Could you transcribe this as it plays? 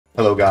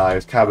Hello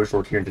guys, Cabbage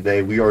Short here, and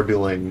today we are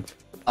doing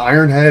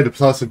Ironhead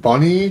plus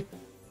Bunny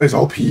is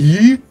OP.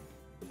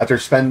 After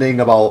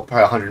spending about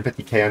probably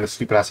 150k on a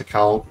stupid ass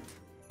account,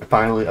 I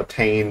finally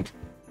obtained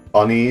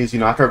bunnies. You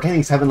know, after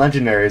obtaining 7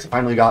 legendaries, I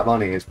finally got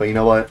bunnies. But you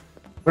know what?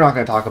 We're not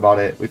going to talk about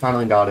it. We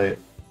finally got it.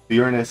 So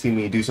you're going to see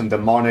me do some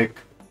demonic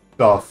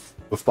stuff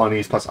with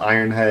bunnies plus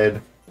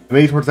Ironhead. And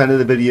maybe towards the end of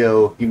the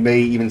video, you may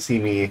even see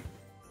me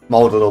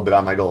mold a little bit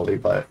on my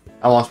goalie, but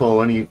I don't want to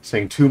spoil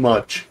anything too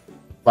much.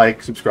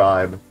 Like,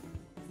 subscribe.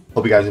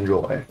 Hope you guys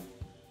enjoy.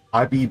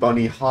 I be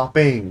bunny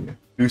hopping.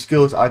 New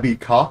skills, I be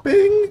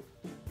copping.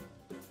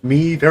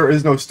 Me, there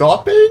is no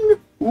stopping.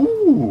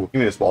 Ooh,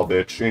 give me this ball,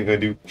 bitch. You ain't gonna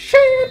do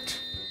shit.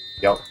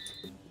 Yep.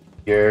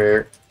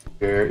 Yer.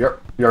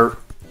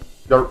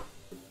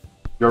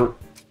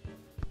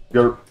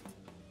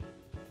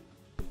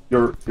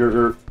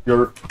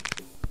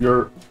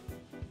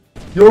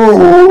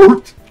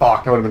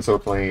 Fuck, that would've been so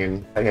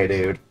clean. Hey,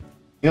 dude.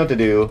 You know what to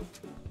do.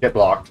 Get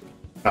blocked.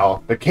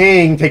 No, the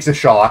king takes a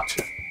shot.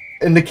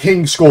 And the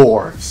king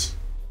scores.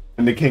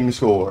 And the king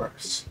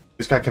scores.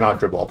 This guy cannot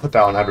dribble. I'll put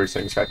that on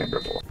everything. This guy can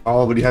dribble.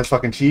 Oh, but he has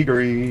fucking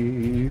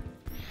Tigre.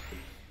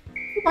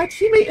 My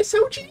teammate is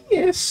so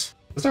genius.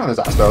 Let's on his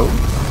ass, though.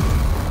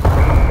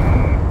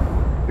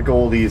 The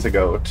goalie is a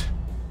goat.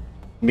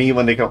 Me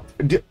when they go...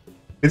 Does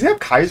he have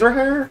Kaiser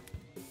hair?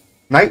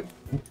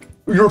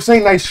 You're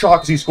saying nice shot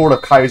because he scored a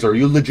Kaiser.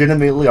 You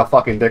legitimately a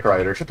fucking dick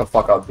rider. Shut the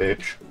fuck up,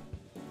 bitch.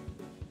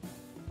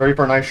 Ready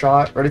for a nice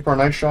shot? Ready for a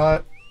nice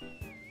shot?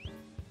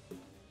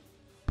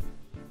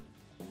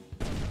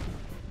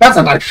 That's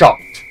a nice shot.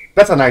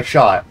 That's a nice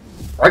shot.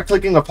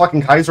 Right-clicking a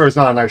fucking Kaiser is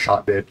not a nice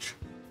shot, bitch.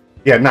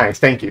 Yeah, nice.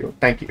 Thank you.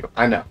 Thank you.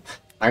 I know.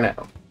 I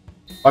know.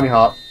 Bunny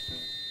hop.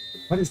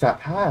 What is that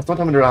pass? Don't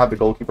tell me to have the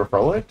goalkeeper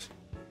throw it.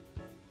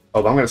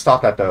 Oh, but I'm going to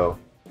stop that, though.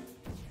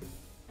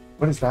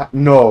 What is that?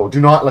 No,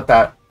 do not let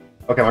that...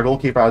 Okay, my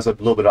goalkeeper has a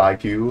little bit of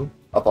IQ.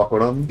 I'll fuck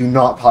with him. Do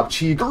not pop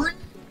Tigre.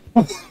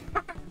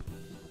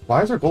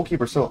 Why is our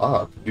goalkeeper so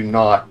up? Do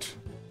not.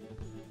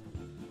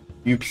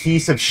 You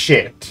piece of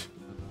shit.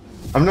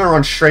 I'm gonna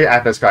run straight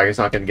at this guy. He's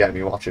not gonna get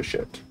me. Watch this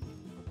shit.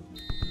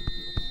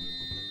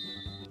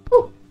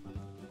 Ooh.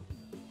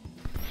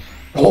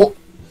 Oh!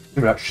 Give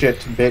me that shit,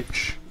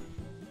 bitch.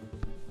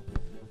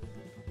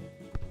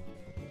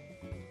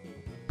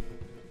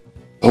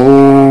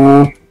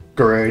 Oh!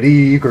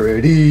 Gritty,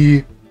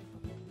 gritty.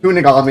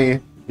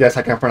 Kunigami. Yes,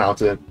 I can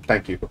pronounce it.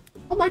 Thank you.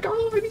 Oh my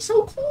god, he's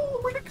so cool.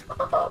 Where'd it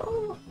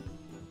go?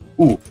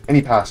 Ooh,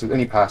 any passes,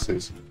 any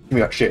passes. Give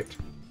me that shit.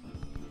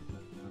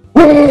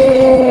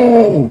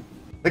 Whoa!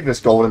 Look at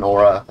this golden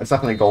aura. It's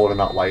definitely golden,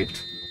 not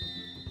white.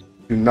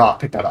 Do not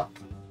pick that up.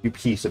 You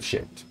piece of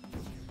shit.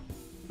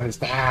 What is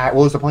that?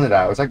 What was the point of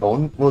that? Was that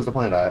golden? What was the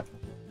point of that?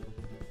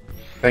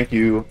 Thank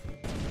you.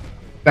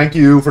 Thank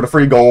you for the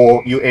free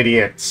goal, you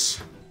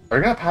idiots. Are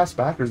you gonna pass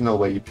back? There's no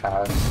way you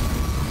pass.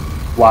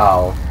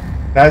 Wow.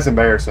 That is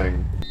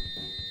embarrassing.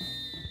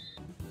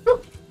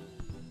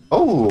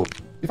 Oh!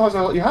 You thought I was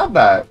gonna let you have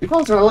that. You thought I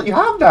was gonna let you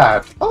have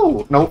that.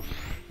 Oh, nope.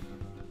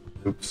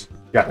 Oops.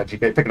 Yeah, that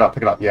GK. Pick it up,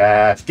 pick it up.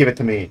 Yes, give it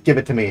to me. Give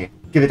it to me.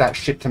 Give it that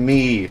shit to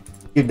me.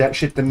 Give that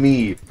shit to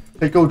me.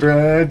 Take go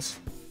dreads.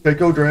 Take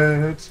go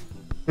dreads.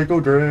 Take go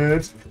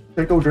dreads.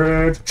 Take go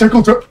dreads. Take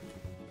go dreads.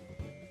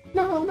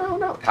 No, no,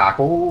 no.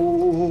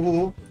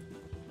 Tackle.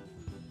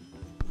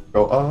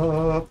 Go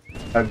up.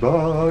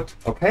 Headbutt.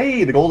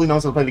 Okay, the goalie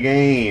knows how to play the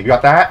game. You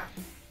got that?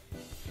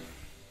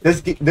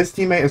 This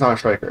teammate is not a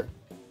striker.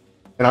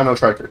 And I know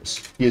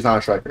strikers. He is not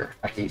a striker.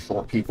 I hate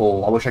short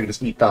people. I wish I could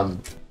just eat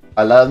them.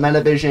 I love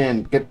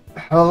Metavision.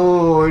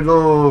 Oh, I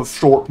love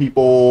short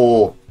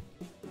people.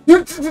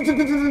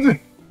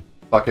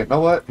 Fuck it.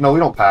 Know what? No, we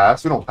don't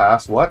pass. We don't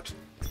pass. What?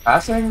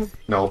 Passing?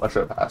 No, I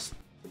should have passed.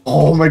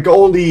 Oh, my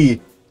goalie.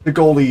 The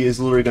goalie is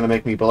literally going to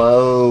make me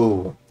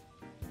blow.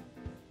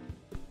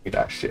 Give me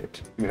that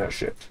shit. Give me that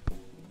shit.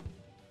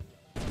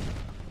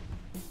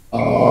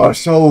 Oh,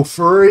 so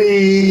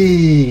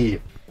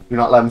free. Do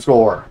not let him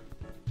score.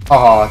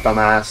 Oh,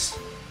 dumbass.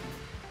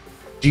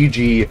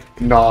 GG,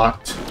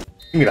 not.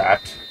 Give me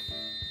that.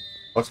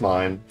 What's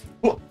mine?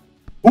 Ooh.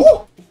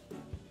 Ooh.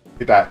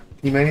 Get that.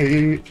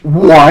 Teammate.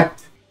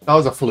 What? That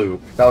was a fluke.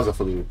 That was a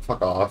fluke.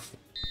 Fuck off.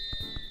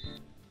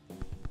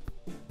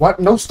 What?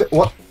 No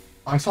what?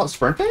 I saw it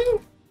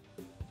sprinting?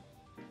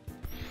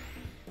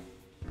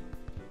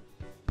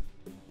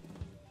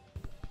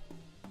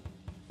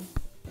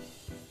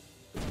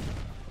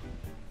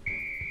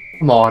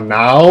 Come on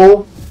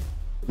now.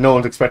 No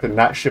one's expecting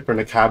that shit from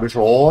the Cabbage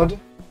Rod.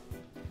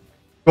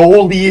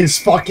 Goalie is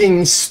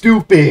fucking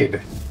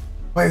stupid.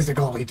 What is the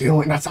goalie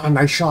doing? That's not a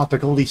nice shot. The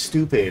goalie's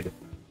stupid.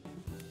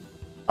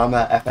 I'm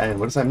at FN.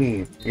 What does that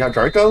mean? You got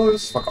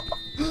Dracos? Fuck off.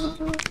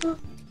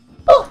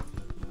 Oh.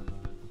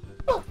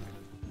 Oh.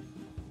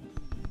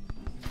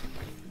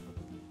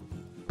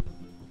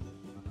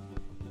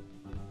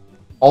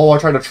 Oh, I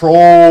tried to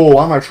troll.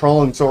 Why am I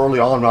trolling so early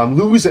on? I'm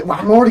losing.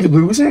 I'm already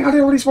losing? How did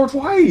I already score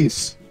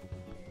twice?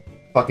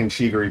 Fucking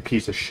Tigre,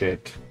 piece of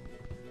shit.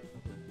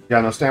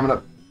 Yeah, no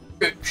stamina.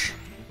 Bitch.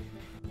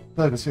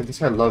 Look, this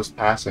guy loves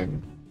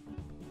passing.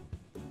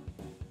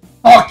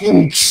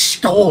 Fucking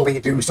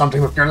goalie, do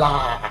something with your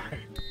life.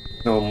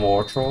 No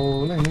more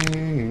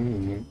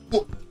trolling.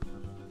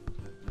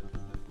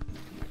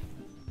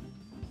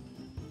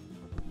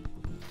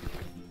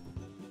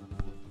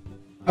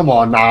 Come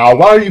on now,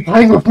 why are you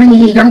playing with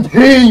me? I'm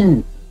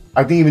king!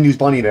 I didn't even use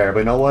Bunny there, but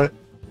you know what?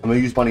 I'm gonna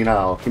use Bunny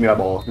now. Give me that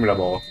ball. Give me that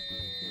ball.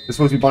 This is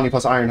supposed to be Bunny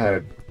plus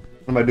Ironhead.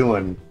 What am I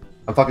doing?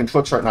 I'm fucking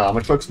Trix right now. I'm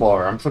a Trix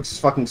bar. I'm Trix's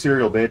fucking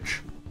cereal, bitch.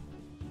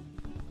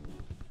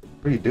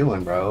 What are you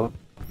doing, bro?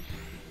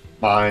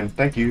 Mine.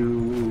 Thank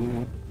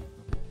you.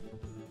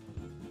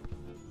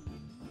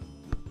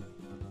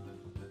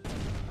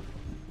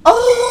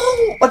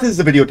 Oh! What is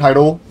the video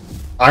title?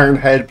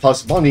 Ironhead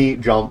plus Bunny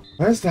jump.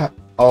 Where's that?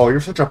 Oh,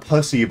 you're such a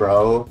pussy,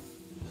 bro.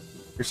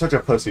 You're such a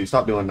pussy.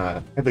 Stop doing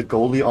that. Have the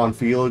goalie on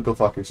field. Go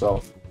fuck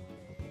yourself.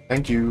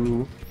 Thank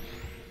you.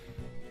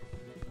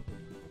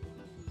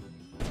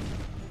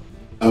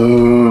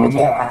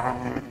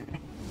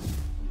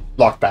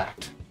 Block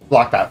that.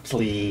 Block that,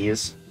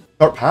 please.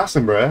 Start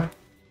passing, bruh.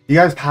 You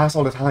guys pass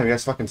all the time. You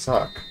guys fucking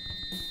suck.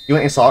 You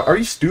ain't Song? Are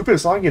you stupid?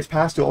 Song gets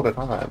passed to all the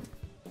time.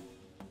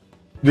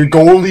 The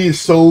goalie is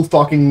so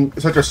fucking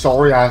such a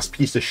sorry ass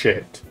piece of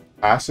shit.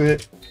 Pass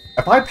it.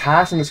 If I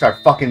pass and this guy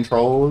fucking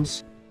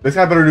trolls, this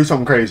guy better do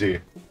something crazy.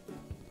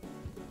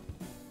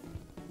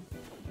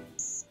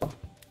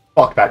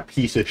 Fuck that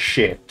piece of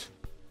shit.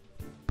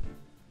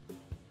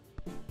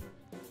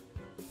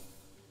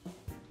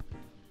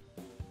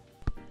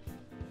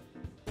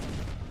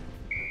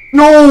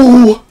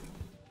 No!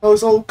 That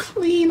was so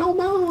clean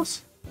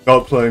almost.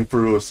 God, playing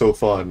through was so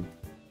fun.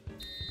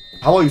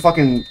 How about you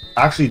fucking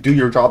actually do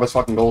your job as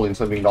fucking goalie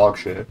instead of being dog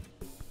shit?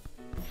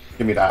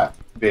 Give me that,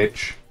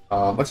 bitch.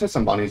 Let's hit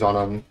some bunnies on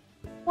him.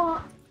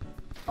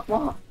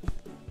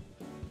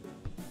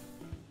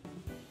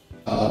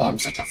 I'm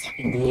such a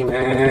fucking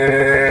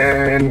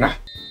demon.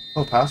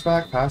 Oh, pass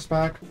back, pass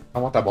back. I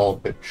want that ball,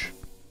 bitch.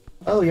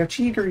 Oh, you're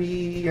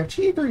cheatery, you're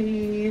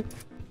cheatery.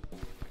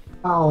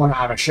 Oh, I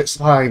have a shit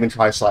spot. I even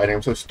try sliding.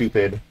 I'm so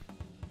stupid.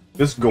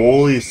 This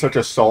goalie is such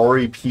a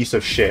sorry piece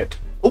of shit.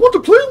 Oh, what to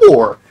play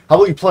more? How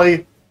about you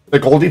play the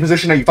goalie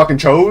position that you fucking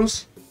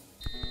chose?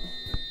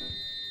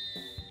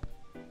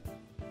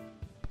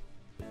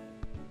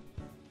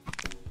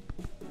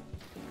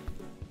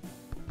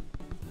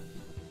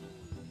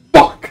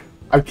 Fuck!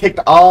 I kicked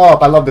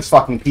up. I love this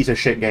fucking piece of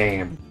shit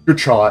game. Good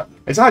shot.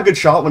 It's not a good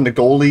shot when the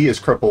goalie is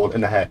crippled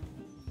in the head.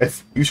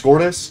 If you score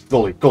this,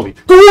 goalie, goalie,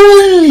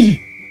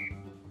 goalie!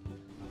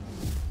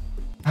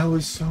 I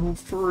was so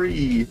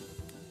free.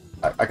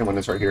 I can win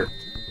this right here.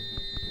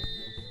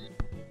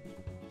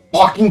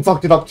 Fucking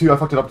fucked it up too. I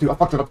fucked it up too. I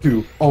fucked it up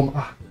too.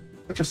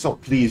 Just so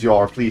please,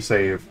 Yar, please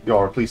save.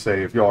 Yar, please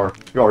save. Yar,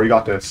 you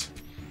got this.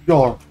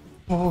 Yar.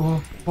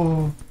 Oh.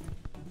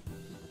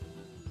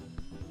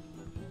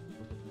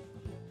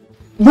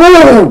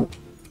 No!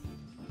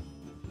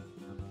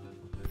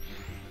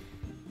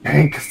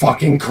 Thank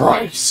fucking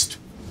Christ.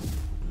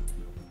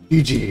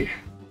 GG.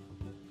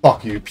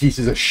 Fuck you,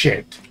 pieces of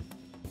shit.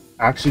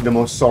 Actually, the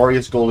most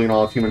sorriest goalie in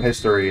all of human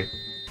history.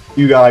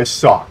 You guys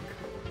suck.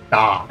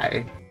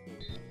 Die.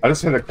 I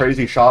just hit a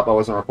crazy shot, but I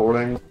wasn't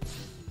recording.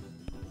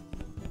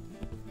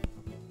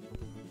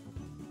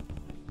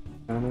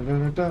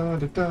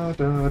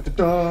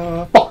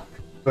 Fuck!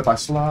 If I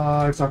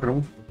slide, it's not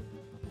gonna...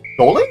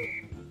 Goalie?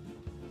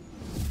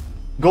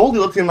 Goalie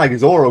looking like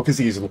Zoro because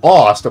he's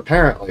lost,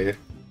 apparently.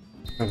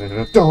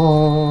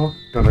 Oh,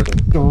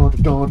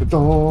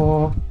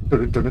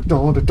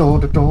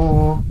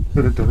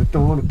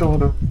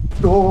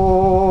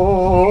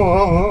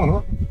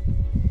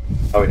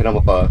 we hit him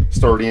with a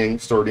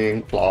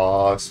starting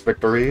claws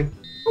victory.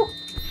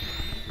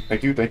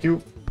 Thank you, thank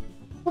you.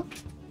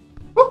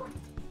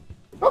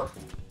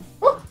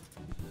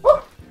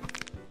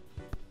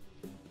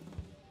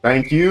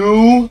 Thank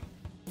you.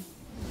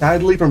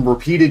 Sadly, from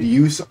repeated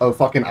use of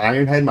fucking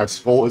Ironhead, my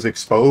skull is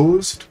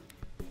exposed.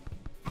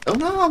 Oh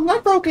no, I'm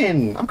not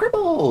broken. I'm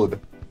crippled.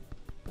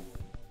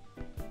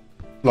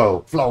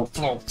 Flow.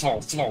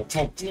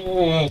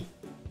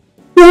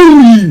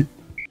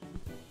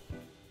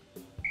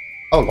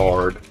 Oh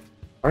lord.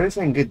 Are they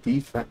saying good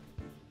defense?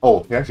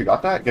 Oh, you actually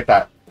got that? Get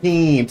that.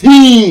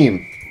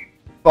 Team!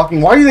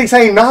 Fucking, why are they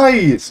saying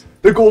nice?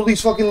 The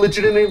goalie's fucking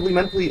legitimately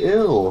mentally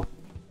ill.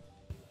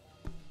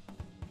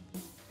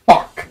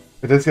 Fuck.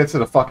 If this gets to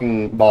the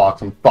fucking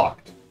box, I'm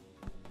fucked.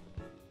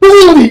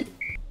 Goalie!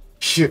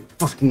 Shit,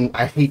 fucking,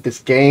 I hate this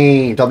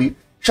game. W,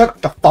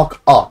 shut the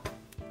fuck up.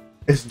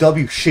 It's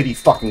W shitty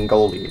fucking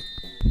goalie.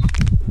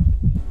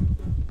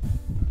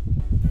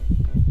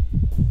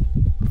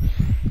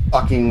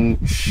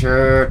 Fucking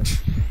shit.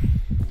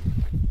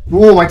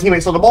 Ooh, my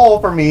teammate stole the ball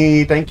from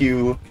me. Thank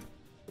you.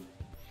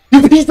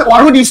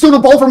 Why would he steal the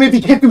ball from me if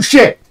he can't do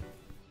shit?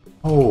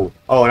 Oh,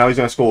 now he's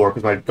gonna score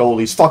because my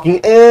goalie's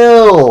fucking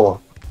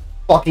ill.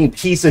 Fucking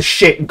piece of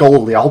shit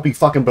goalie. I hope he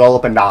fucking blow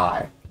up and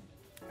die.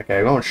 Okay,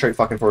 I'm going straight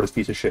fucking for this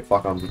piece of shit.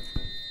 Fuck him.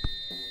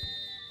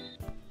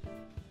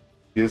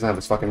 He doesn't have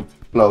his fucking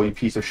blow, you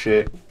piece of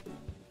shit.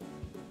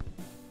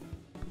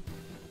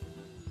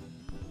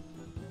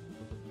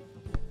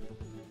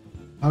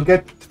 I'll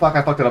get... Fuck,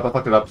 I fucked it up, I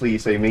fucked it up.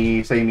 Please, save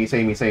me, save me,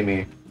 save me, save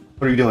me.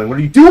 What are you doing? What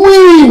are you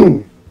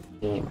doing?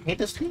 I hate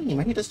this team,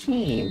 I hate this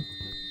team.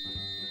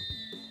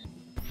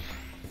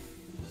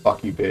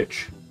 Fuck you,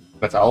 bitch.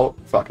 That's out?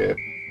 Fuck it.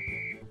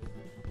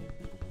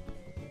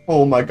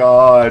 Oh my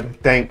god.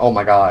 Oh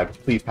my god.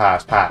 Please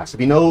pass, pass. If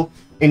you know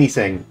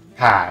anything,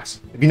 pass.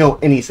 If you know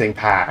anything,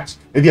 pass.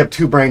 If you have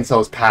 2 brain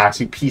cells,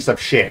 pass, you piece of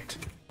shit.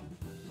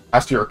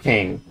 Pass to your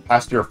king.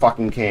 Pass to your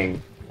fucking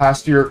king.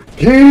 Pass to your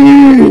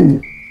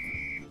king!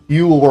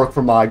 You will work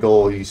for my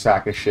goal, you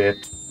sack of shit.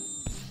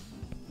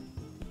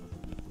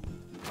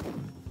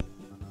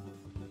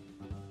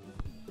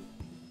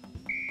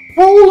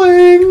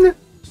 Rolling!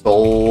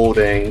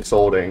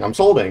 Solding. I'm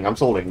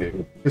solding,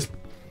 dude. Just...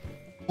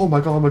 Oh my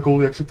god, my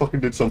goalie actually fucking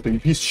did something. You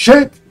piece of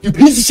shit! You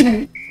piece of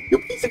shit! You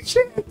piece of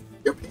shit!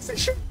 You piece of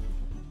shit!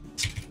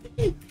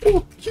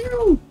 Oh,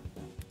 you!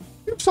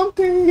 Do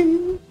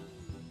something!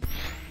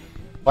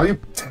 Are you...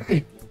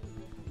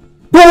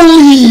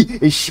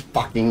 Goalie! Is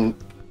fucking...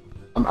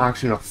 I'm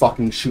actually gonna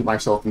fucking shoot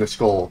myself in the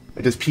skull.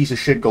 This piece of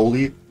shit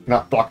goalie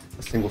cannot block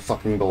a single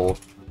fucking goal.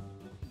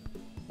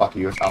 Fuck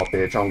you, it's out,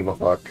 bitch. I don't give a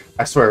fuck.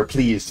 I swear,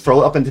 please,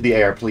 throw it up into the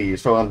air,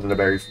 please. Throw it up into the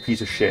berry,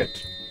 piece of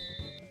shit.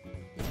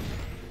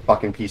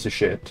 Fucking piece of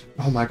shit.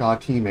 Oh my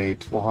god,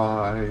 teammate.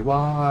 Why?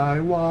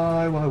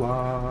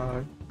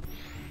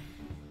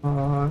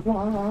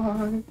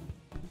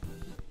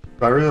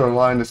 Do I really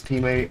rely on this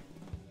teammate?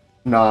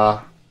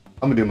 Nah.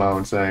 I'm gonna do my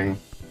own thing.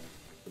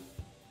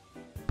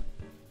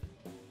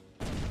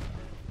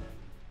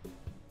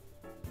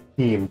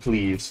 Team,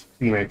 please.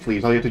 Teammate,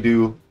 please. All you have to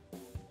do...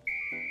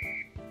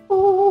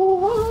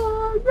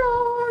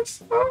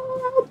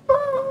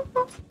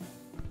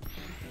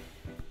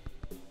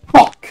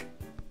 Fuck!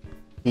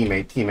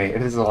 Teammate,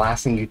 it is the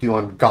last thing you do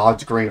on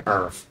God's green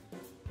earth.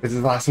 This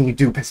is the last thing you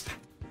do, This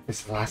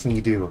is the last thing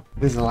you do.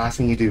 This is the last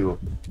thing you do.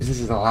 This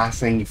is the last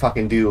thing you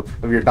fucking do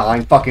of your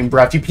dying fucking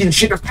breath. You piece of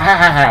shit, just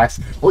pass!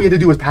 All you had to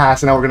do was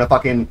pass, and now we're gonna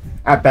fucking,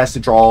 at best, to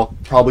draw,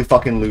 probably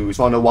fucking lose.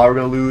 Wanna know why we're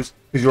gonna lose?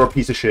 Because you're a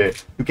piece of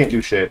shit who can't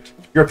do shit.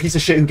 You're a piece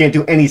of shit who can't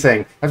do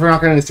anything. That's why you're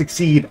not gonna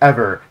succeed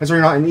ever. That's why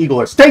you're not an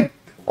Eagler. Stay!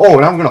 Oh,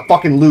 now we're gonna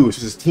fucking lose.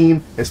 This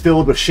team is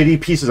filled with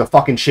shitty pieces of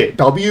fucking shit.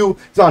 W?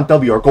 It's not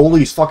W. Our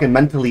goalie is fucking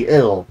mentally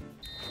ill.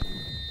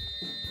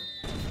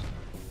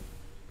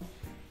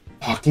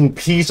 Fucking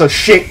piece of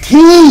shit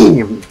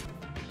team!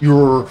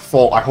 Your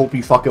fault. I hope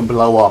you fucking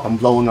blow up. I'm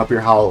blowing up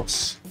your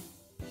house.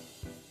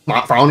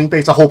 Not frowning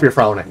face? I hope you're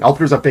frowning. I hope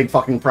there's a big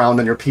fucking frown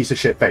on your piece of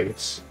shit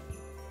face.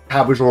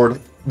 Cabazord,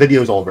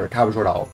 video's over. Cabazord out.